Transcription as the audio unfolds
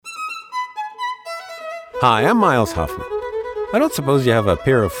Hi, I'm Miles Hoffman. I don't suppose you have a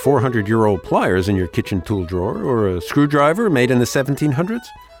pair of 400-year-old pliers in your kitchen tool drawer or a screwdriver made in the 1700s?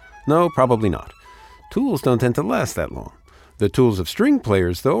 No, probably not. Tools don't tend to last that long. The tools of string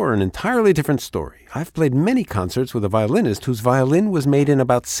players, though, are an entirely different story. I've played many concerts with a violinist whose violin was made in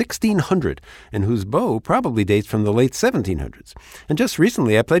about 1600 and whose bow probably dates from the late 1700s. And just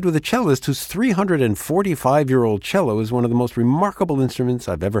recently I played with a cellist whose 345-year-old cello is one of the most remarkable instruments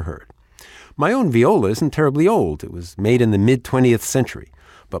I've ever heard. My own viola isn't terribly old. It was made in the mid-20th century.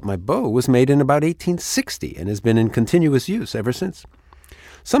 But my bow was made in about 1860 and has been in continuous use ever since.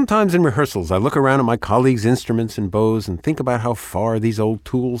 Sometimes in rehearsals, I look around at my colleagues' instruments and bows and think about how far these old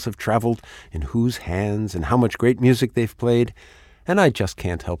tools have traveled, in whose hands, and how much great music they've played, and I just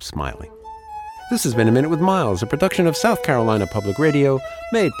can't help smiling. This has been A Minute with Miles, a production of South Carolina Public Radio,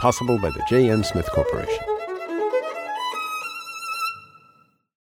 made possible by the J.M. Smith Corporation.